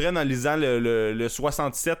tu comprennes en lisant le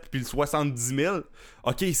 67 puis le 70 000.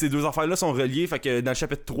 Ok, ces deux affaires-là sont reliées. Fait que dans le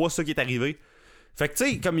chapitre 3, c'est ça qui est arrivé. Fait que tu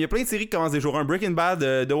sais, comme il y a plein de séries qui commencent des jours 1, Breaking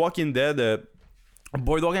Bad, The Walking Dead,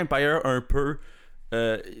 Boardwalk Empire un peu. Tu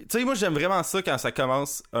sais, moi j'aime vraiment ça quand ça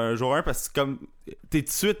commence un jour 1 parce que comme t'es tout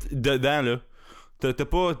de suite dedans là. T'as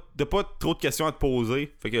pas trop de questions à te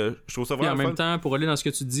poser. Fait que je trouve ça vraiment fun. En même temps, pour aller dans ce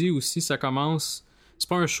que tu dis aussi, ça commence... C'est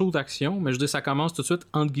pas un show d'action, mais je dis ça commence tout de suite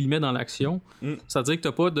entre guillemets dans l'action. C'est-à-dire que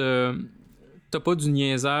t'as pas du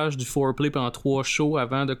niaisage, du foreplay pendant 3 shows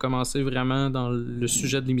avant de commencer vraiment dans le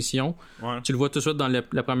sujet de l'émission. Ouais. Tu le vois tout de suite dans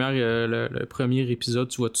le premier épisode,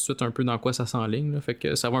 tu vois tout de suite un peu dans quoi ça s'enligne. Là. Fait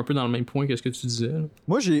que ça va un peu dans le même point que ce que tu disais. Là.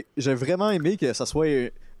 Moi, j'ai vraiment aimé que ça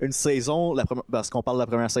soit une saison, parce qu'on parle de la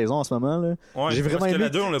première saison en ce moment. Là. Ouais, j'ai vraiment aimé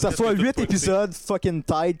que ça soit 8 épisodes fucking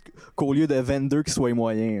tight qu'au lieu de 22 qui soient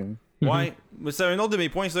moyens. Hein. Ouais, mais c'est un autre de mes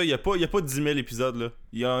points, ça. Il y a pas 10 000 épisodes, là.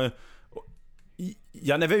 Il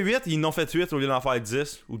y en avait 8, ils en ont fait 8 au lieu d'en faire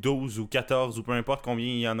 10, ou 12, ou 14, ou peu importe combien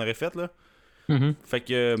il y en aurait fait, là. Mm-hmm. Fait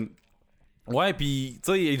que... ouais, pis,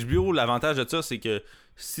 tu sais, HBO, l'avantage de ça, c'est que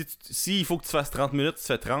si il faut que tu fasses 30 minutes, tu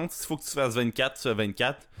fais 30. S'il faut que tu fasses 24, tu fais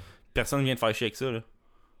 24. Personne vient te faire chier avec ça, là.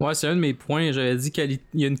 Ouais, c'est un de mes points. J'avais dit qu'il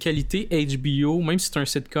y a une qualité HBO, même si c'est un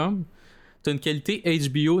sitcom. T'as une qualité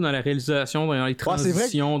HBO dans la réalisation, dans les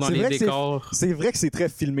transitions, dans les décors. C'est vrai que c'est très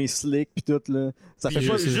filmé slick pis tout, là. Ça fait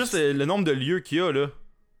juste le nombre de lieux qu'il y a, là.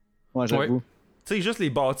 Ouais, j'avoue. Tu sais, juste les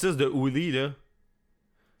bâtisses de Hoodie, là.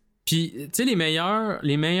 Puis, tu sais, les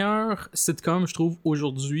meilleurs sitcoms, je trouve,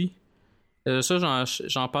 aujourd'hui, ça,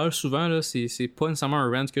 j'en parle souvent, là, c'est pas nécessairement un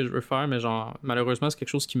rant que je veux faire, mais genre, malheureusement, c'est quelque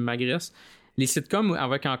chose qui m'agresse. Les sitcoms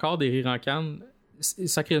avec encore des rires en canne,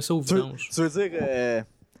 ça crée ça au vidange. Tu veux dire...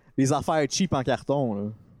 les affaires cheap en carton,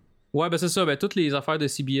 là. Ouais, ben c'est ça. Ben, toutes les affaires de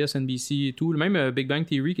CBS, NBC et tout. Même Big Bang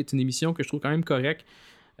Theory, qui est une émission que je trouve quand même correcte.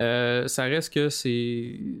 Ça reste que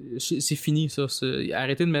c'est fini, ça.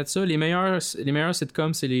 Arrêtez de mettre ça. Les meilleurs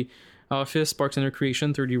sitcoms, c'est les Office, Parks and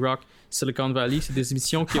Recreation, 30 Rock, Silicon Valley. C'est des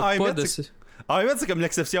émissions qui n'ont pas de... c'est comme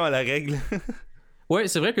l'exception à la règle. Ouais,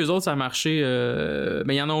 c'est vrai que les autres, ça a marché.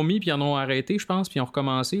 Mais ils en ont mis, puis ils en ont arrêté, je pense, puis ils ont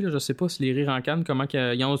recommencé. Là. Je sais pas si les rires en canne, comment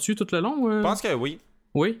ils en ont-tu tout le long? Je pense que oui.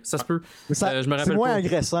 Oui, ça se peut. Je me rappelle c'est moins pas.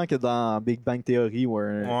 agressant que dans Big Bang Theory ou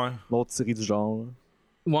l'autre série du genre.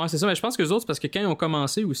 Ouais, c'est ça. Mais je pense que les autres, parce que quand ils ont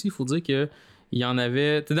commencé aussi, il faut dire qu'il y en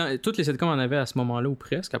avait... toutes les sitcoms en avaient à ce moment-là, ou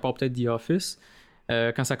presque, à part peut-être The Office,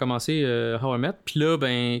 quand ça a commencé How I Met. Puis là,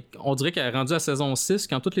 ben, on dirait qu'elle est rendue à saison 6,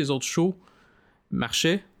 quand tous les autres shows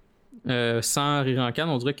marchaient, sans rire en canne,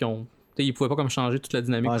 on dirait qu'ils pouvaient pas comme changer toute la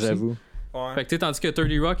dynamique. Ah, j'avoue. Ouais. Fait que tandis que 30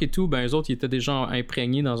 Rock et tout, ben eux autres ils étaient déjà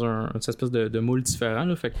imprégnés dans une espèce de moule différent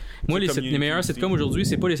là. Fait que moi les meilleurs sitcoms aujourd'hui,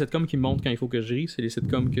 c'est pas les sitcoms qui me montrent quand il faut que je ris, c'est les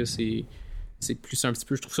sitcoms que c'est c'est un petit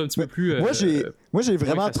peu, je trouve ça un petit peu plus moi j'ai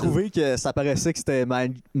vraiment facile. trouvé que ça paraissait que c'était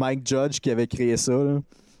Mike Judge qui avait créé ça là.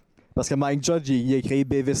 Parce que Mike Judge il a créé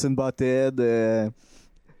Beavis and Butthead,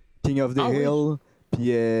 King of the Hill, puis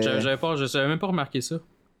j'avais même pas remarqué ça.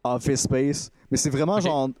 Office Space, mais c'est vraiment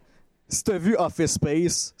genre si t'as vu Office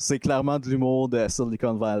Space, c'est clairement de l'humour de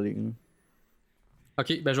Silicon Valley là.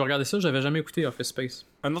 Ok, ben je vais regarder ça, j'avais jamais écouté Office Space.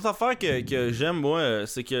 Une autre affaire que j'aime, moi,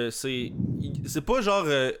 c'est que c'est pas genre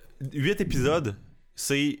 8 épisodes,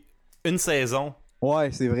 c'est une saison.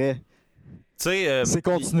 Ouais, c'est vrai. Tu sais, c'est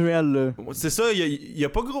continuel, là. C'est ça, il y a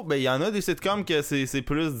pas gros. Ben, il y en a des sitcoms que c'est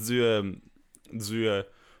plus du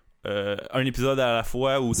un épisode à la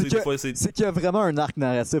fois. Ou c'est qu'il y a vraiment un arc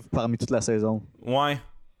narratif parmi toute la saison. Ouais.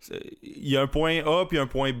 Il y a un point A puis un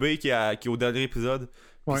point B qui est au dernier épisode.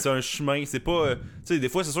 Puis c'est un chemin. C'est pas. Tu sais, des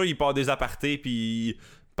fois, c'est sûr, ils partent des apartés. Puis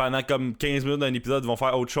pendant comme 15 minutes d'un épisode, ils vont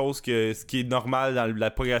faire autre chose que ce qui est normal dans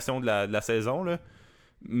la progression de la saison, là.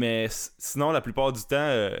 Mais sinon, la plupart du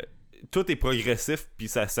temps, tout est progressif. Puis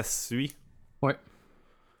ça se suit. Ouais.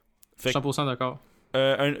 Fait 100% d'accord.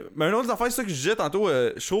 Mais un autre affaire, c'est ça que je disais tantôt,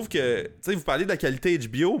 je trouve que, tu sais, vous parlez de la qualité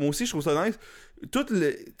HBO, moi aussi je trouve ça nice. Tu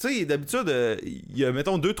sais, d'habitude, il y a,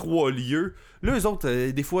 mettons, 2-3 lieux. Là, eux autres,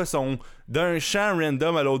 des fois, sont d'un champ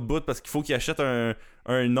random à l'autre bout parce qu'il faut qu'ils achètent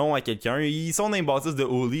un nom à quelqu'un. Ils sont dans une bâtisse de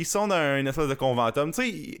Oli, ils sont dans une espèce de conventum. Tu sais,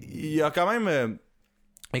 il y a quand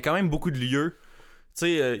même beaucoup de lieux.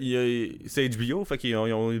 Tu sais, c'est HBO, fait qu'ils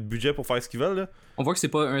ont le budget pour faire ce qu'ils veulent, là. On voit que c'est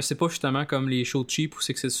pas justement comme les shows cheap où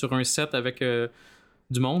c'est que c'est sur un set avec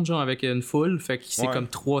du monde, genre avec une foule, fait que c'est comme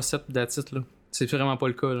 3 sets d'attitude, là. C'est vraiment pas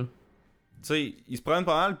le cas, là. Tu sais, ils se prennent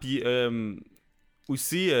pas mal, puis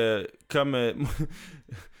aussi, comme...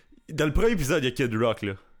 dans le premier épisode, il y a Kid Rock,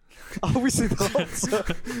 là. Ah oui, c'est drôle, ça!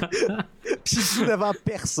 Puis il joue devant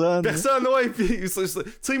personne. Personne, ouais, puis... Tu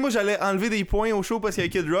sais, moi, j'allais enlever des points au show parce qu'il y a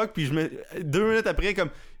Kid Rock, puis 2 minutes après, comme,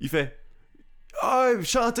 il fait... Ah,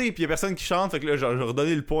 chanter! Puis il y a personne qui chante, fait que là, genre, je vais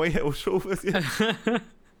redonner le point au show, parce que...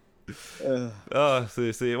 Ah,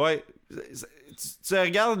 c'est... Ouais... Tu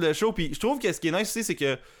regardes le show, puis je trouve que ce qui est nice aussi, c'est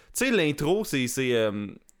que... Tu sais, l'intro, c'est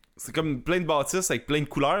comme plein de bâtisses avec plein de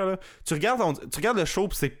couleurs, là. Tu regardes le show,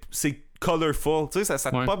 puis c'est colorful. Tu sais,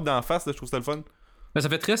 ça te pop dans la face, là, je trouve ça le fun. Ben, ça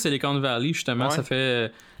fait très Silicon Valley, justement. Ouais. Ça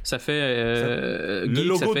fait le geek,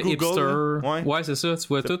 logo ça fait de Google, hipster. Ouais, c'est ça. Tu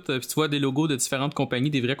vois tout. Puis tu vois des logos de différentes compagnies,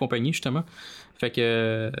 des vraies compagnies, justement. Fait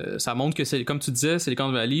que ça montre que, c'est comme tu disais,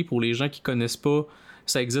 Silicon Valley, pour les gens qui connaissent pas,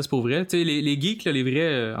 ça existe pour vrai. Tu sais, les geeks, là, les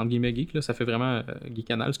vrais, entre guillemets geeks, là, ça fait vraiment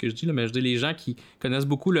geekanal ce que je dis, là, mais je dis les gens qui connaissent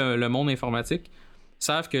beaucoup le monde informatique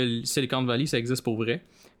savent que Silicon Valley, ça existe pour vrai.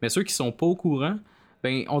 Mais ceux qui sont pas au courant,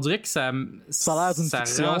 ben, on dirait que ça a l'air d'une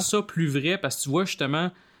fiction. Rend ça plus vrai parce que tu vois, justement,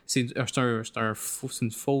 c'est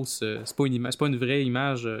une fausse. C'est pas une vraie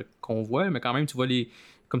image qu'on voit, mais quand même, tu vois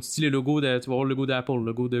comme tu dis, les logos tu vas voir le logo d'Apple, le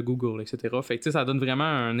logo de Google, etc. Fait que, tu sais, ça donne vraiment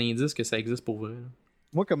un indice que ça existe pour vrai, là.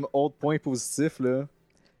 Moi, comme autre point positif, là,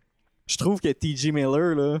 je trouve que T.J.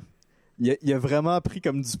 Miller, là, il a vraiment pris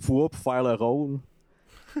comme du poids pour faire le rôle.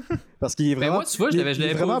 Parce qu'il est vraiment. Ben moi, tu vois, je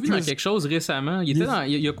l'avais pas vu dans quelque chose récemment. Il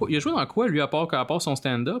a joué dans quoi, lui, à part son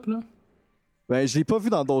stand-up, là? Ben, je l'ai pas vu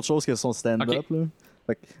dans d'autres choses que son stand-up, là.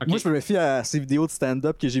 Fait que moi, je me fie à ses vidéos de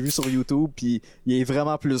stand-up que j'ai vues sur YouTube, puis il est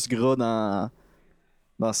vraiment plus gras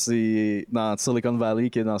dans Silicon Valley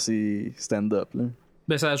que dans ses stand-up, là.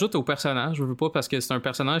 Ben, ça ajoute au personnage, je veux pas, parce que c'est un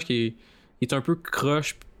personnage qui est un peu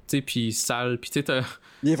croche, puis sale, puis tu sais,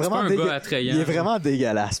 il est vraiment un gars attrayant. Il est vraiment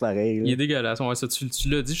dégueulasse, pareil. Là. Il est dégueulasse, ouais, ça, tu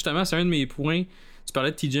l'as dit justement, c'est un de mes points. Tu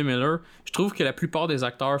parlais de T.J. Miller. Je trouve que la plupart des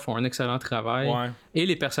acteurs font un excellent travail. Ouais. Et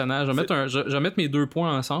les personnages. Je vais mettre mes 2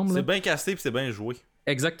 points ensemble. C'est bien casté puis c'est bien joué.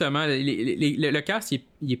 Exactement. Le cast,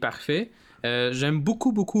 il est parfait. J'aime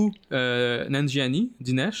beaucoup Nanjiani,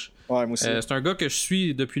 Dinesh. Ouais, moi aussi. C'est un gars que je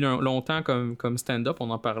suis depuis longtemps comme stand-up. On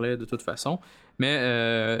en parlait de toute façon.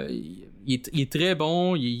 Mais il est très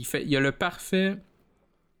bon. Il a le parfait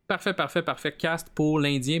cast pour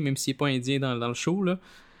l'Indien, même s'il n'est pas indien dans le show, là.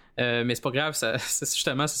 Mais c'est pas grave, c'est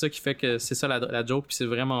justement c'est ça qui fait que c'est ça la joke, puis c'est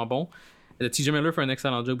vraiment bon. T.J. Miller fait un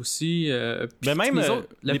excellent job aussi. Mais même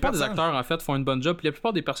la plupart des acteurs en fait font une bonne job, puis la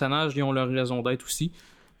plupart des personnages ils ont leur raison d'être aussi.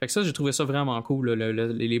 Fait que ça, j'ai trouvé ça vraiment cool,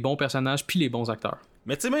 les bons personnages puis les bons acteurs.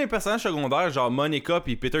 Mais tu sais, même les personnages secondaires, genre Monica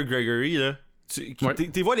puis Peter Gregory, là,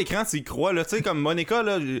 t'es vois à l'écran, tu y crois, là, tu sais, comme Monica,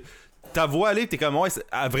 là, ta voix aller, t'es comme, ouais, elle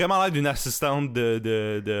a vraiment l'air d'une assistante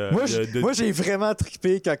Moi, j'ai vraiment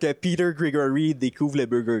trippé quand que Peter Gregory découvre le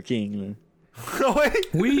Burger King, là. Ouais.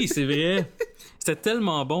 Oui, c'est vrai. C'était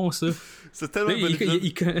tellement bon, ça. C'est tellement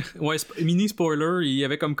bon. Ouais, mini spoiler, il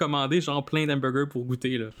avait comme commandé genre plein d'hamburgers pour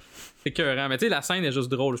goûter, là. C'est écœurant. Mais tu sais, la scène est juste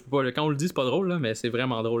drôle. Je peux pas, quand on le dit, c'est pas drôle, là, mais c'est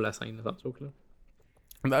vraiment drôle, la scène, là.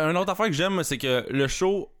 Ben, une autre affaire que j'aime, c'est que le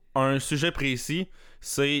show a un sujet précis.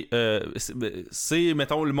 C'est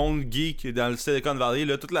mettons, le monde geek dans le Silicon Valley,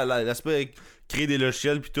 là, tout l'aspect créer des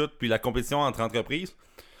logiciels, puis tout, puis la compétition entre entreprises.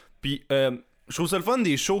 Puis, je trouve ça le fun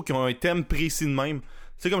des shows qui ont un thème précis de même. Tu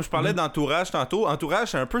sais, comme je parlais d'Entourage tantôt,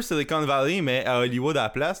 Entourage, c'est un peu Silicon Valley, mais à Hollywood à la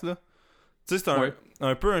place, là. Tu sais, c'est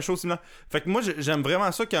un peu un show similaire. Fait que moi, j'aime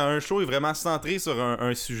vraiment ça quand un show est vraiment centré sur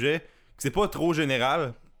un sujet, que c'est pas trop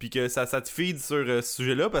général, puis que ça te feed sur ce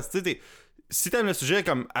sujet-là, parce que tu sais, si t'aimes le sujet,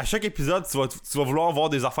 comme à chaque épisode, tu vas vouloir voir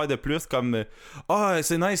des affaires de plus, comme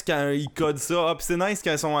c'est nice quand ils codent ça, puis c'est nice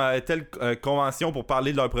quand ils sont à telle convention pour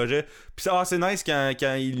parler de leur projet, puis c'est nice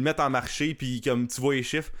quand ils le mettent en marché, puis comme tu vois les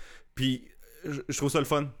chiffres, puis je trouve ça le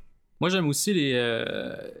fun. Moi, j'aime aussi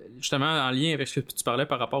justement en lien avec ce que tu parlais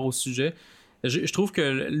par rapport au sujet. Je trouve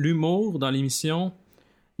que l'humour dans l'émission,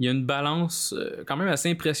 il y a une balance quand même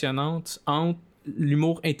assez impressionnante entre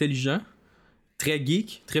l'humour intelligent, très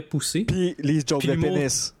geek, très poussé. Puis les jokes de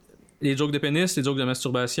pénis. Les jokes de pénis, les jokes de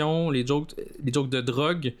masturbation, les jokes de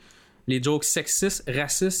drogue, les jokes sexistes,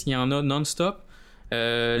 racistes, il y en a non-stop.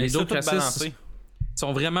 Les jokes racistes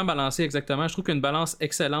sont vraiment balancés, exactement. Je trouve qu'il y a une balance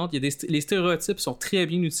excellente. Les stéréotypes sont très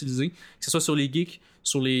bien utilisés, que ce soit sur les geeks,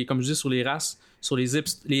 comme je dis, sur les races, sur les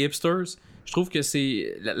hipsters. Je trouve que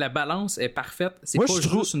la balance est parfaite. C'est pas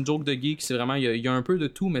juste une joke de geek, c'est vraiment, il y a un peu de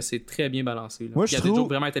tout, mais c'est très bien balancé. Là. Il y a des jokes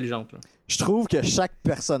vraiment intelligentes. Là. Je trouve que chaque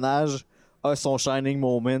personnage a son shining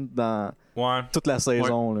moment dans toute la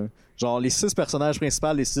saison. Là. Genre, les 6 personnages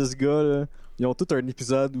principaux, les 6 gars, là, ils ont tout un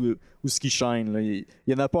épisode où ce qui shine. Là. Il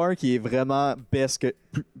y en a pas un qui est vraiment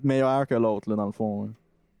meilleur que l'autre, là, dans le fond. Là.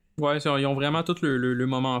 Ouais, ils ont vraiment tout le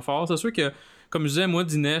moment fort. C'est sûr que, comme je disais, moi,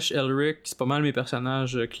 Dinesh, Elric, c'est pas mal mes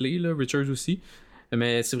personnages clés, là, Richards aussi.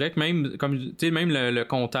 Mais c'est vrai que même, comme tu sais, même le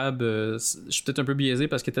comptable, je suis peut-être un peu biaisé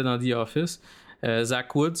parce qu'il était dans The Office,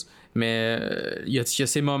 Zach Woods, mais il y a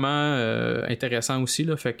ces moments intéressants aussi,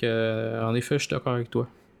 là, fait que, en effet, je suis d'accord avec toi.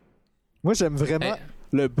 Moi, j'aime vraiment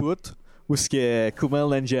le bout où ce que Kumail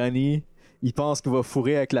Nanjiani, il pense qu'il va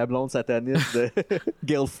fourrer avec la blonde sataniste de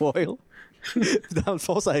Guilfoyle. Dans le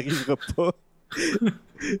fond, ça arrivera pas.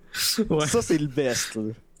 Ouais. Ça, c'est le best.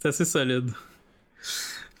 Là. C'est assez solide.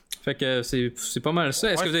 Fait que c'est pas mal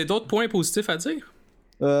ça. Est-ce que vous avez d'autres points positifs à dire?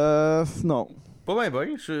 Non. Pas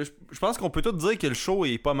bien. Je pense qu'on peut tous dire que le show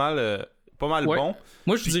est pas mal bon.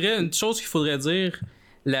 Moi, je dirais une chose qu'il faudrait dire,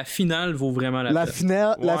 la finale vaut vraiment la peine.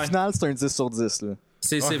 La finale, c'est un 10 sur 10. Là.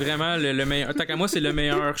 C'est vraiment le meilleur. Tant qu'à moi, c'est le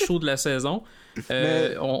meilleur show de la saison.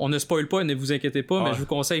 On ne spoil pas, ne vous inquiétez pas, mais je vous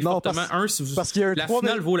conseille fortement parce qu'il y a la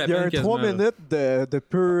finale vaut la peine. Il y a 3 minutes de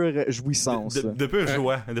pure jouissance. De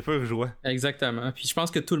pure joie. Exactement. Puis je pense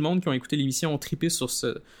que tout le monde qui a écouté l'émission ont trippé sur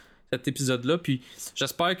cet épisode-là. Puis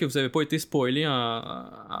j'espère que vous n'avez pas été spoilé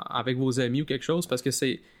avec vos amis ou quelque chose, parce que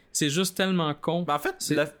c'est juste tellement con. Ben en fait,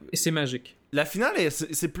 c'est magique. La finale,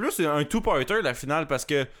 c'est plus un two-parter, la finale, parce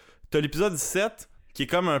que t'as l'épisode 7 qui est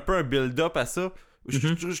comme un peu un build-up à ça.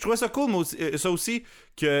 Je trouvais ça cool, mais ça aussi,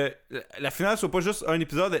 que la finale soit pas juste un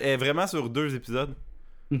épisode, elle est vraiment sur 2 épisodes.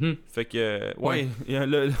 Fait que,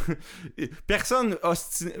 il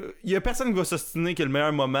y a personne qui va s'ostiner que le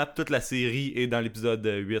meilleur moment de toute la série est dans l'épisode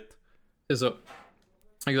 8. C'est ça.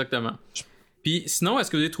 Exactement. Puis sinon, est-ce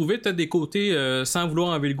que vous avez trouvé peut-être des côtés, sans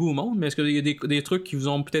vouloir enlever le goût au monde, mais est-ce qu'il y a des trucs qui vous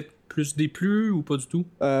ont peut-être plus déplu ou pas du tout?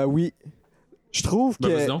 Oui. Je trouve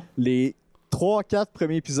que les 3-4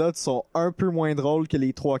 premiers épisodes sont un peu moins drôles que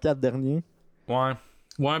les 3-4 derniers. Ouais,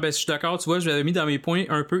 ben je suis d'accord, tu vois, je l'avais mis dans mes points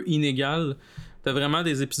un peu inégal. T'as vraiment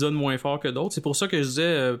des épisodes moins forts que d'autres. C'est pour ça que je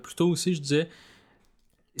disais, plus tôt aussi, je disais,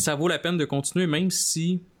 ça vaut la peine de continuer, même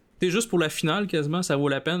si, t'es juste pour la finale quasiment, ça vaut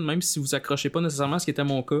la peine, même si vous accrochez pas nécessairement, ce qui était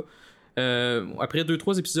mon cas. Après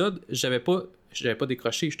 2-3 épisodes, j'avais pas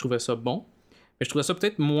décroché, je trouvais ça bon. Mais je trouvais ça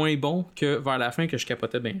peut-être moins bon que vers la fin que je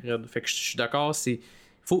capotais bien raide. Fait que je suis d'accord,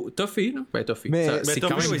 faut toffer, là. Ben, toffer. C'est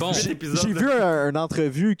quand même bon. J'ai vu une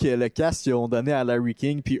entrevue que le cast ils ont donné à Larry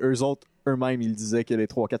King, puis eux-mêmes, ils disaient que les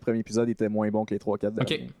 3-4 premiers épisodes étaient moins bons que les 3-4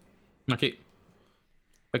 derniers. OK.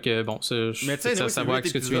 Fait que bon, mais tu sais, ça va avec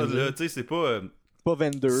ce que tu viens de dire. Tu sais, c'est pas... pas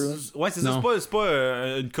 22. Ouais, c'est ça, c'est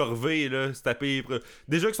pas une corvée, là, se taper...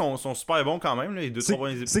 Déjà qu'ils sont super bons quand même, là, les 2-3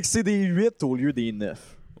 premiers épisodes. C'est que c'est des 8 au lieu des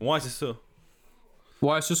 9. Ouais, c'est ça.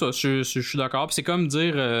 Ouais, c'est ça, je suis d'accord. Puis c'est comme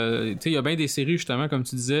dire, tu sais, il y a bien des séries, justement, comme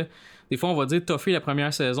tu disais. Des fois, on va dire toffer la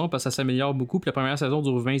première saison parce que ça s'améliore beaucoup. Puis la première saison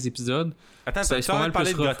dure 20 épisodes. Attends, t'es en train de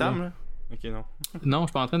parler de Gotham, là? Ok, non. Non, je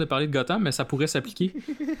suis pas en train de parler de Gotham, mais ça pourrait s'appliquer.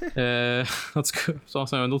 En tout cas, ça,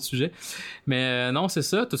 c'est un autre sujet. Mais non, c'est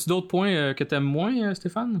ça. T'as-tu d'autres points que t'aimes moins,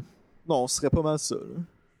 Stéphane? Non, ce serait pas mal ça, là.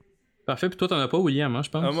 Parfait, puis toi, t'en as pas, William, hein, je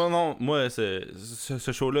pense. Moi,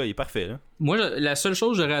 ce show-là, il est parfait. Là. Moi, la seule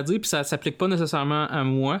chose que j'aurais à dire, puis ça s'applique pas nécessairement à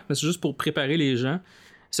moi, mais c'est juste pour préparer les gens,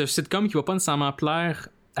 c'est un sitcom qui va pas nécessairement plaire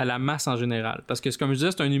à la masse en général. Parce que, comme je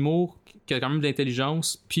disais, c'est un humour qui a quand même de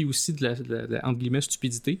l'intelligence, puis aussi de la entre guillemets,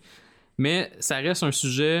 stupidité. Mais ça reste un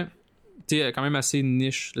sujet quand même assez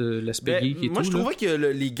niche, l'aspect geek et tout. Moi, je trouvais que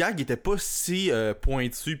les gags étaient pas si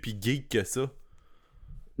pointus puis geek que ça.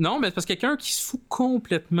 Non, mais c'est parce que quelqu'un qui se fout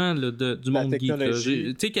complètement là, du monde geek.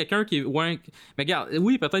 Tu sais, quelqu'un qui est... Ouais, mais regarde,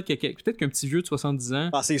 oui, peut-être qu'un petit vieux de 70 ans...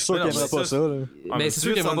 Ah, c'est sûr qu'il aimera pas ça. Là. Mais c'est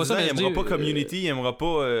sûr qu'il aimera pas ça. Il aimera pas Community, il aimera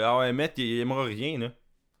pas AMET, il aimera rien, là.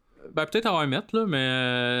 Ben, peut-être AMET,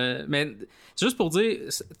 là, mais c'est juste pour dire,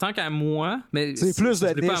 tant qu'à moi... mais c'est plus de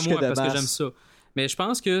niche pas à moi que de parce masse. que j'aime ça. Mais je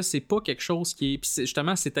pense que c'est pas quelque chose qui est... Puis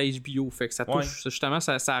justement, c'est à HBO, fait que ça touche... Justement,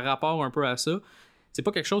 ça a rapport un peu à ça. C'est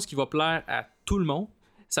pas quelque chose qui va plaire à tout le monde.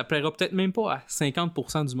 Ça plaira peut-être même pas à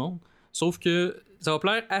 50% du monde. Sauf que ça va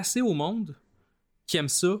plaire assez au monde qui aime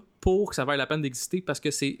ça pour que ça vaille la peine d'exister parce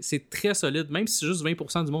que c'est très solide. Même si juste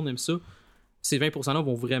 20% du monde aime ça, ces 20%-là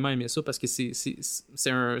vont vraiment aimer ça parce que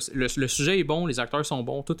le sujet est bon, les acteurs sont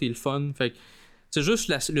bons, tout est le fun. Fait que c'est juste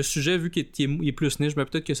le sujet, vu qu'il est plus niche, mais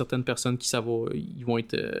peut-être qu'il y a certaines personnes qui ils vont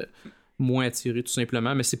être moins attirés tout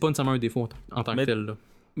simplement, mais c'est pas nécessairement un défaut en tant que tel. Là.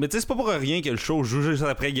 Mais tu sais, c'est pas pour rien que le show joue juste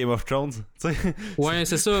après Game of Thrones. T'sais. Ouais,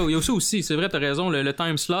 c'est ça. Il y a ça aussi. C'est vrai, t'as raison. Le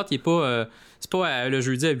time slot, il est pas, c'est pas le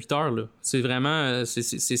jeudi à 8h. Là. C'est vraiment.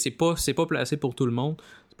 C'est pas placé pour tout le monde.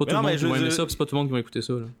 C'est pas tout le monde qui va aimer ça, pis c'est pas tout le monde qui va écouter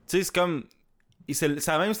ça. Tu sais, c'est comme. C'est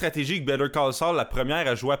la même stratégie que Better Call Saul, la première,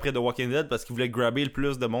 à jouer après The Walking Dead parce qu'il voulait grabber le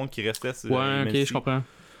plus de monde qui restait sur ouais, ok, je comprends.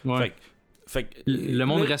 Ouais. Fait que le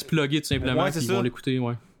monde reste plugué tout simplement. Ouais, ils vont l'écouter,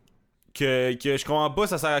 ouais. Que je comprends pas,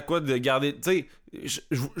 ça sert à quoi de garder. Tu sais, je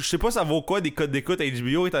sais pas ça vaut quoi des codes d'écoute à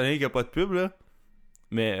HBO étant donné qu'il n'y a pas de pub, là.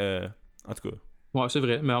 Mais, en tout cas. Ouais, c'est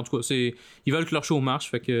vrai. Mais en tout cas, ils veulent que leur show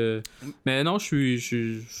marche, fait que. Mais non, je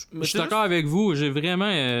suis d'accord avec vous. J'ai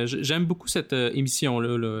vraiment. J'aime beaucoup cette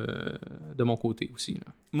émission-là, de mon côté aussi.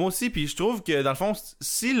 Là. Moi aussi, puis je trouve que dans le fond,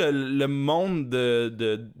 si le monde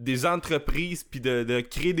des entreprises, puis de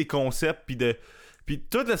créer des concepts, puis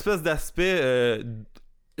toute l'espèce d'aspect.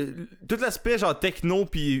 Tout l'aspect genre techno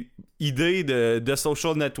puis idée de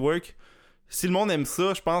social network, si le monde aime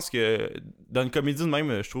ça, je pense que dans une comédie de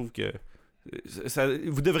même, je trouve que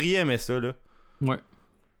vous devriez aimer ça là. Ouais.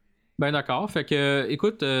 Ben d'accord, fait que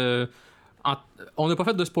écoute, on n'a pas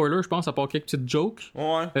fait de spoiler, je pense, à part quelques petites jokes.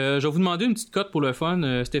 Ouais. Je vais vous demander une petite cote pour le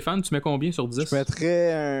fun. Stéphane, tu mets combien sur 10? Je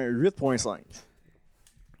mettrais un 8.5.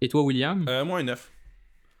 Et toi, William? Moi un 9.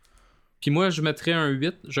 Puis moi, je mettrais un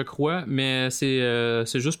 8, je crois, mais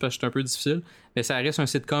c'est juste parce que c'est un peu difficile. Mais ça reste un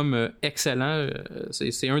sitcom excellent.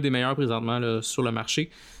 C'est un des meilleurs présentement là, sur le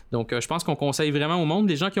marché. Donc, je pense qu'on conseille vraiment au monde.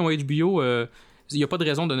 Les gens qui ont HBO, il n'y a pas de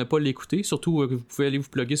raison de ne pas l'écouter. Surtout que vous pouvez aller vous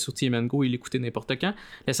plugger sur TM & Go et l'écouter n'importe quand.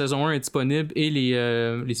 La saison 1 est disponible et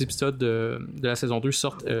les épisodes de la saison 2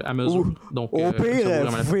 sortent à mesure. Donc, au pire,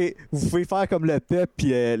 vous pouvez faire comme le PEP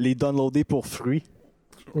et les downloader pour fruits.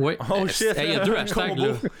 Ouais. Oh shit! Il y a 2 hashtags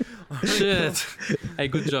là. Shit! Hey,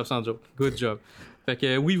 good job, sans joke. Good job. Fait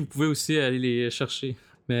que oui, vous pouvez aussi aller les chercher.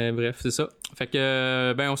 Mais bref, c'est ça. Fait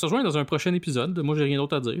que on se rejoint dans un prochain épisode. Moi, j'ai rien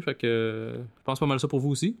d'autre à dire. Fait que je pense pas mal ça pour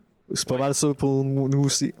vous aussi. C'est pas mal ça pour nous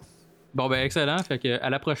aussi. Bon, excellent. Fait que à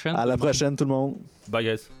la prochaine. À la prochaine, tout le monde. Bye,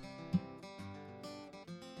 guys.